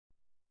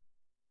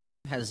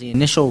Has the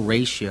initial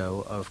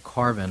ratio of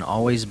carbon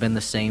always been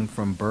the same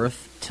from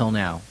birth till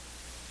now?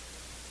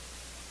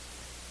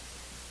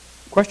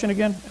 Question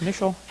again?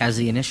 Initial? Has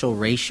the initial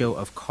ratio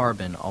of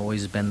carbon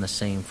always been the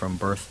same from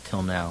birth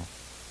till now?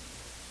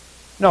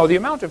 No, the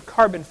amount of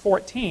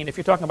carbon-14, if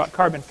you're talking about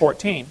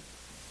carbon-14,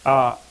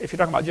 if you're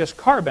talking about just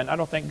carbon, I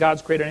don't think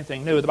God's created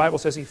anything new. The Bible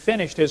says He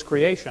finished His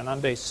creation on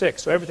day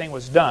 6, so everything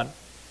was done.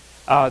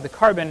 The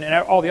carbon and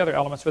all the other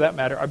elements, for that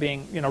matter, are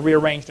being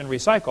rearranged and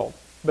recycled,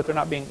 but they're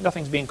not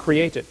nothing's being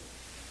created.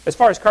 As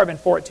far as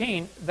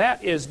carbon-14,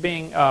 that is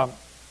being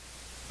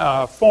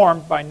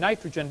formed by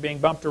nitrogen being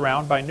bumped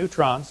around by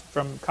neutrons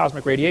from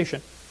cosmic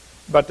radiation.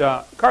 But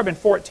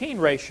carbon-14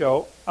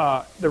 ratio,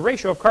 the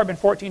ratio of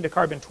carbon-14 to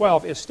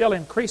carbon-12 is still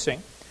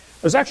increasing.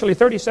 There's actually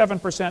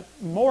 37%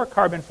 more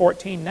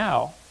carbon-14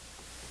 now.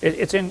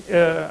 It's in,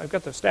 I've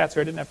got the stats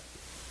here.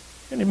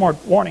 I need more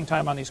warning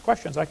time on these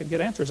questions. I could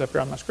get answers up here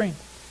on my screen.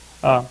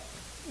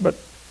 But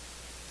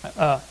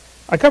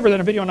I covered that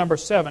in video number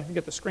 7. You can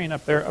get the screen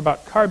up there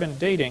about carbon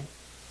dating.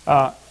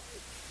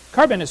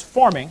 Carbon is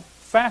forming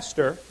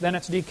faster than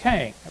it's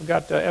decaying. I've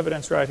got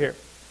evidence right here.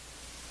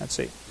 Let's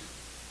see.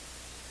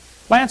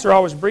 Plants are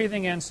always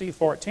breathing in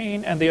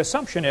C14, and the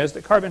assumption is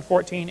that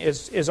carbon-14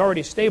 is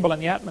already stable in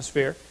the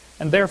atmosphere,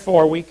 and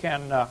therefore we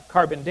can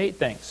carbon date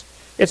things.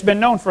 It's been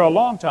known for a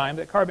long time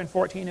that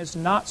carbon-14 is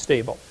not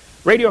stable.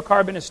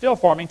 Radiocarbon is still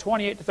forming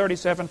 28 to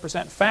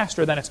 37%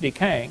 faster than it's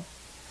decaying,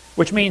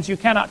 which means you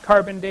cannot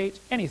carbon date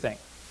anything.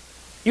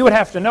 You would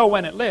have to know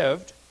when it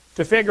lived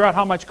to figure out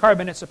how much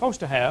carbon it's supposed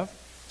to have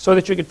so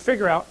that you could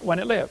figure out when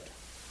it lived.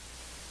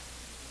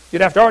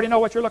 You'd have to already know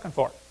what you're looking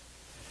for.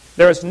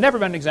 There has never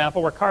been an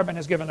example where carbon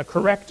has given a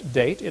correct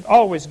date. It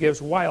always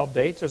gives wild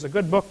dates. There's a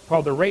good book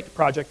called The Rate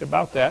Project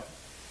about that.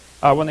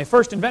 When they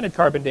first invented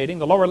carbon dating,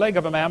 the lower leg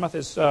of a mammoth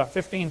is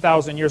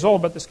 15,000 years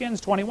old, but the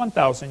skin's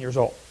 21,000 years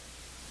old.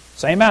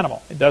 Same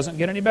animal. It doesn't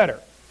get any better.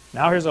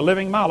 Now here's a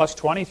living mollusk,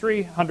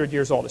 2,300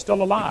 years old. It's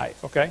still alive,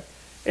 okay?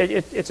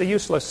 It's a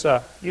useless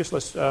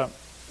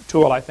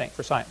tool, I think,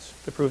 for science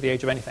to prove the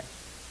age of anything.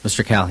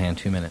 Mr. Callahan,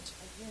 2 minutes.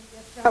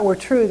 If that were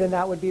true, then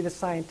that would be the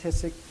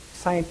scientific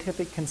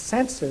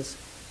consensus,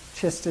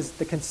 just as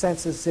the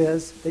consensus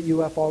is that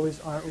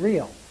UFOs aren't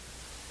real.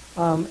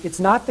 It's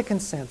not the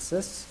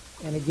consensus,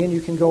 and again,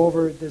 you can go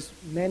over, there's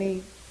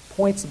many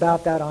points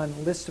about that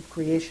on List of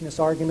Creationist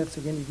Arguments.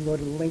 Again, you can go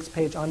to the links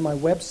page on my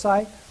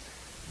website.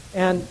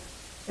 And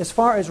as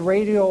far as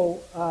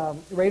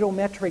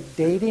radiometric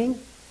dating,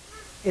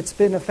 it's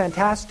been a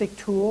fantastic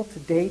tool to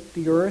date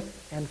the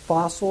Earth and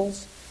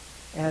fossils,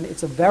 and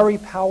it's a very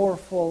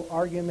powerful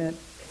argument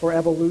for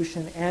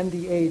evolution and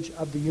the age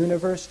of the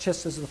universe,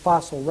 just as the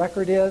fossil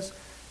record is.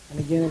 And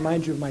again,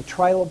 remind you of my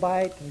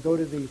trilobite, and go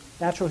to the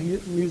Natural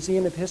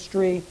Museum of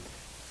History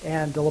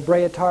and the La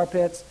Brea tar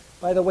pits.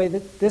 By the way,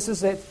 this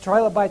is a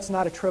trilobite's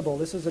not a tribble.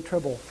 This is a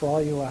tribble for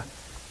all you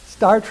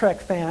Star Trek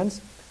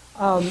fans.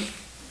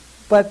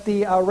 But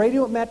the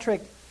radiometric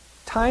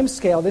time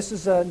scale, this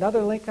is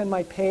another link on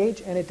my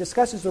page, and it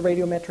discusses the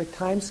radiometric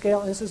time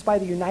scale. And this is by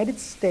the United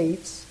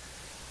States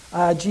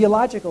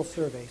Geological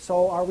Survey.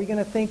 So are we going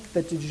to think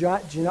that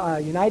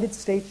the United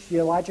States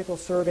Geological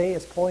Survey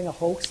is pulling a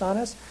hoax on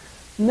us?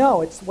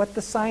 No, it's what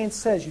the science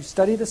says. You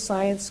study the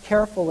science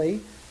carefully,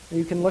 and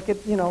you can look at,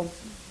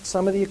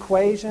 some of the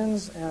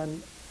equations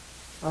and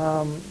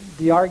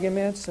the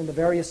arguments and the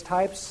various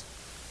types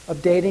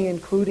of dating,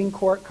 including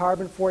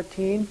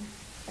carbon-14.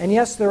 And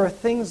yes, there are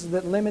things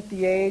that limit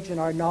the age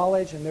and our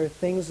knowledge, and there are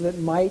things that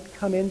might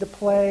come into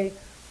play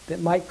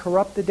that might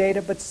corrupt the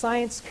data, but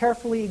science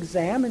carefully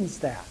examines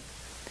that.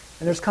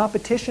 And there's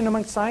competition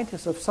among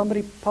scientists. If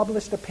somebody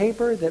published a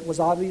paper that was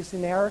obviously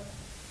in error,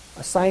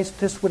 a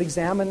scientist would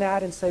examine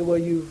that and say, well,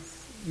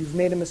 you've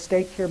made a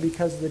mistake here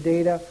because the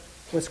data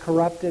was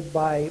corrupted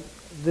by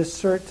this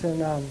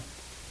certain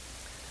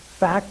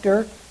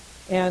factor.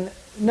 And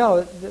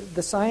no,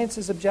 the science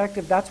is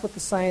objective. That's what the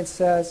science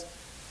says.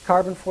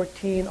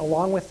 Carbon-14,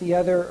 along with the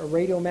other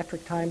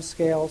radiometric time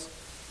scales,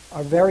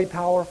 are very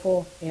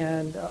powerful,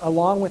 and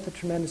along with the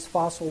tremendous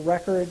fossil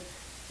record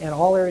and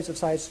all areas of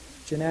science,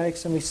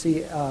 genetics, and we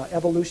see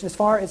evolution. As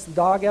far as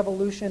dog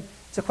evolution,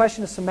 it's a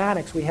question of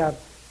semantics. We have,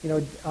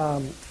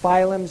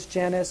 phylums,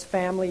 genus,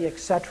 family,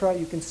 etc.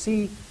 You can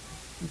see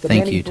the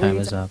Thank many you. Time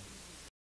breeds. is up.